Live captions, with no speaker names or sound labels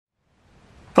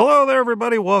Hello there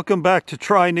everybody, welcome back to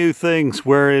Try New Things,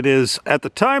 where it is at the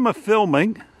time of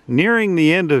filming nearing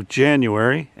the end of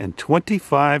January and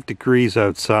 25 degrees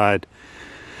outside.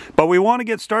 But we want to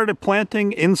get started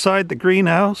planting inside the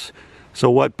greenhouse, so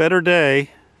what better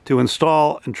day to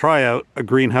install and try out a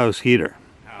greenhouse heater.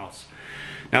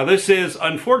 Now this is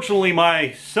unfortunately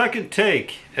my second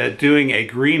take at doing a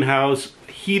greenhouse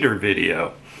heater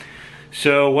video.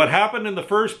 So what happened in the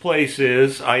first place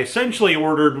is I essentially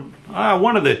ordered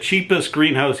one of the cheapest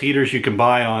greenhouse heaters you can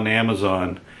buy on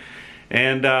Amazon.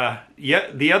 And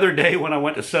yet the other day when I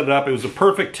went to set it up, it was a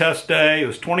perfect test day. It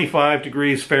was 25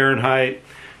 degrees Fahrenheit,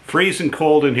 freezing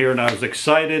cold in here, and I was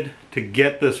excited to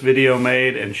get this video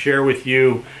made and share with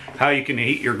you how you can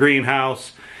heat your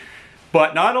greenhouse.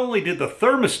 But not only did the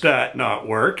thermostat not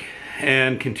work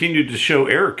and continued to show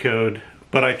error code,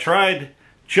 but I tried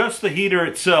just the heater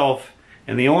itself,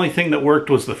 and the only thing that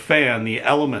worked was the fan. The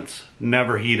elements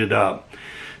never heated up.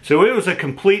 So it was a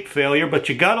complete failure, but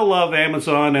you gotta love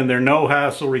Amazon and their no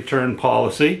hassle return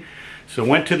policy. So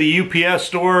went to the UPS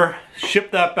store,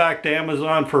 shipped that back to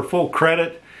Amazon for full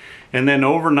credit, and then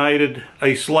overnighted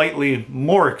a slightly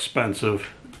more expensive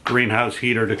greenhouse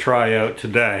heater to try out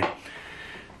today.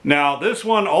 Now this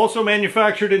one also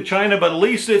manufactured in China, but at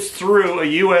least it's through a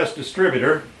US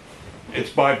distributor. It's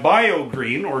by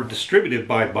BioGreen, or distributed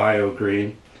by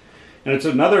BioGreen, and it's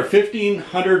another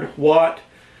 1500 watt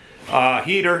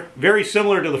heater, very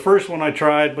similar to the first one I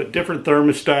tried, but different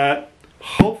thermostat.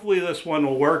 Hopefully this one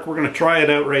will work. We're going to try it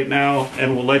out right now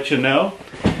and we'll let you know.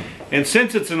 And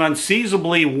since it's an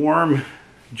unseasonably warm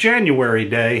January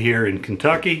day here in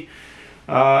Kentucky,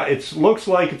 it looks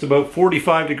like it's about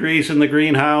 45 degrees in the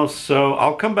greenhouse, so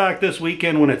I'll come back this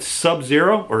weekend when it's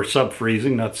sub-zero, or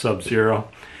sub-freezing, not sub-zero,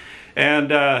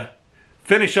 and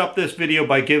finish up this video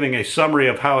by giving a summary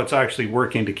of how it's actually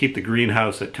working to keep the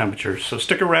greenhouse at temperature. So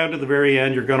stick around to the very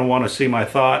end. You're going to want to see my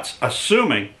thoughts,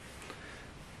 assuming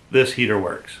this heater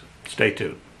works. Stay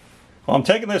tuned. Well, I'm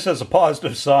taking this as a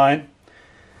positive sign.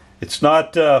 It's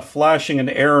not flashing an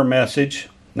error message.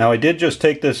 Now I did just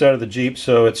take this out of the Jeep,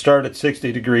 so it started at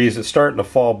 60 degrees. It's starting to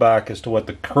fall back as to what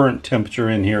the current temperature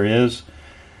in here is.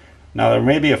 Now there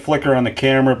may be a flicker on the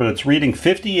camera, but it's reading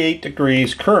 58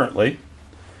 degrees currently.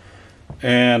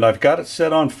 And I've got it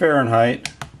set on Fahrenheit.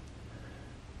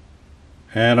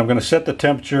 And I'm going to set the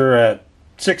temperature at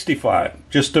 65,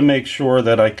 just to make sure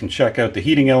that I can check out the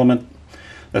heating element.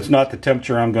 That's not the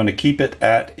temperature I'm going to keep it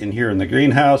at in here in the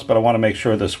greenhouse, but I want to make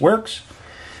sure this works.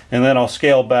 And then I'll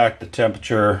scale back the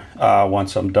temperature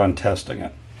once I'm done testing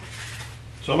it.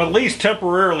 So I'm at least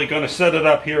temporarily going to set it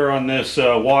up here on this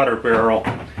water barrel.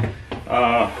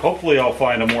 Hopefully I'll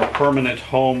find a more permanent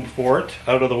home for it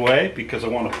out of the way, because I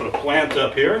want to put a plant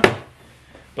up here.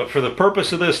 But for the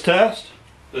purpose of this test,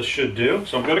 this should do.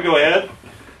 So I'm going to go ahead,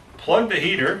 plug the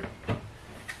heater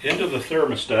into the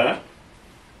thermostat.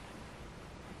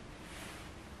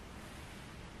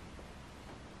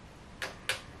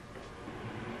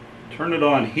 Turn it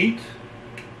on heat.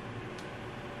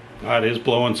 That is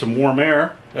blowing some warm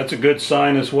air. That's a good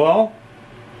sign as well.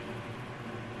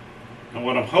 And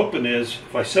what I'm hoping is,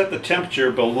 if I set the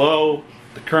temperature below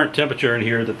the current temperature in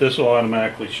here, that this will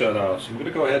automatically shut off. So I'm going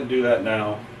to go ahead and do that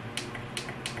now.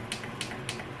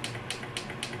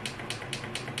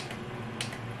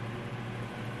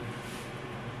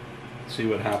 See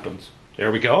what happens. There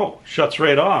we go. Shuts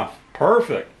right off.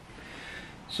 Perfect.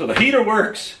 So the heater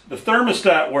works, the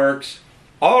thermostat works.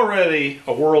 Already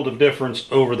a world of difference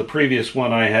over the previous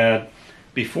one I had.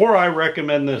 Before I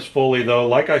recommend this fully though,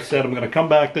 like I said, I'm going to come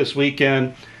back this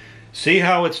weekend, see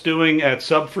how it's doing at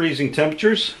sub-freezing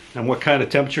temperatures and what kind of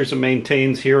temperatures it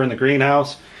maintains here in the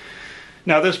greenhouse.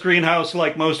 Now this greenhouse,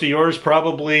 like most of yours,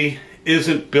 probably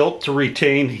isn't built to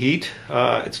retain heat.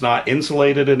 It's not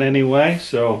insulated in any way,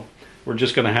 so we're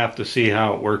just going to have to see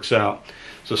how it works out.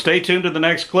 So stay tuned to the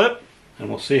next clip and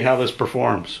we'll see how this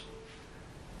performs.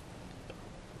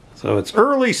 So it's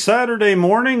early Saturday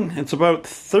morning. It's about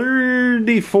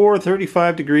 34,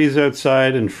 35 degrees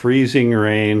outside and freezing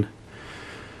rain.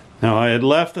 Now I had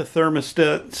left the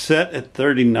thermostat set at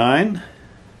 39.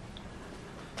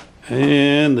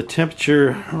 And the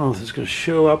temperature, I don't know if it's going to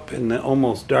show up in the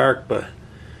almost dark, but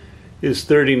it's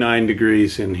 39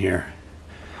 degrees in here.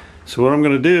 So what I'm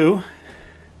going to do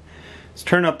is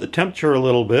turn up the temperature a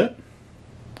little bit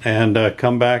and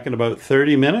come back in about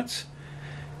 30 minutes.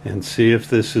 And see if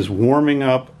this is warming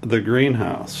up the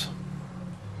greenhouse.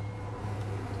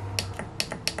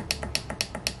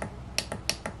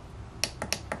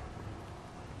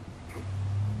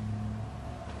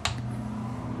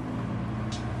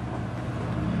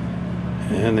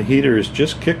 and the heater is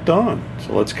just kicked on.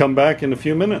 So let's come back in a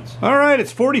few minutes. All right,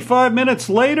 it's 45 minutes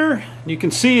later. You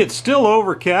can see it's still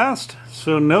overcast,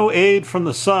 so no aid from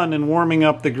the sun in warming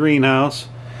up the greenhouse.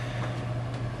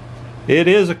 It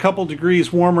is a couple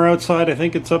degrees warmer outside. I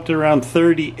think it's up to around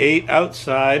 38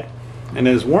 outside, and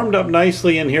has warmed up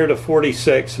nicely in here to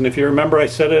 46. And if you remember, I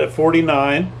set it at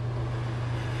 49.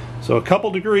 So a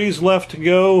couple degrees left to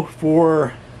go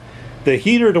for the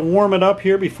heater to warm it up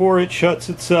here before it shuts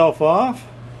itself off.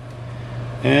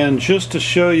 And just to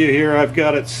show you here, I've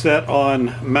got it set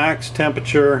on max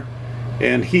temperature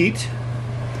and heat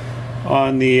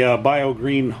on the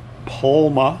BioGreen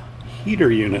Palma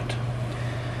heater unit.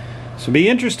 So it'll be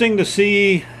interesting to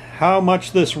see how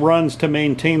much this runs to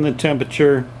maintain the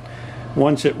temperature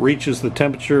once it reaches the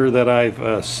temperature that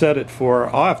I've set it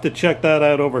for. I'll have to check that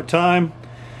out over time.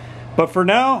 But for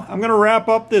now, I'm going to wrap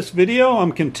up this video.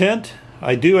 I'm content.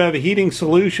 I do have a heating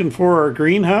solution for our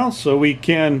greenhouse, so we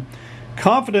can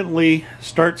confidently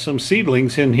start some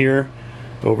seedlings in here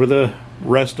over the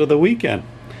rest of the weekend.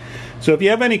 So if you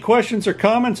have any questions or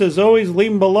comments, as always,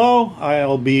 leave them below.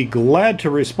 I'll be glad to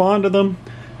respond to them.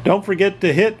 Don't forget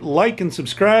to hit like and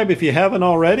subscribe if you haven't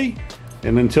already.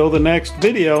 And until the next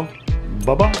video,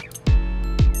 bye-bye.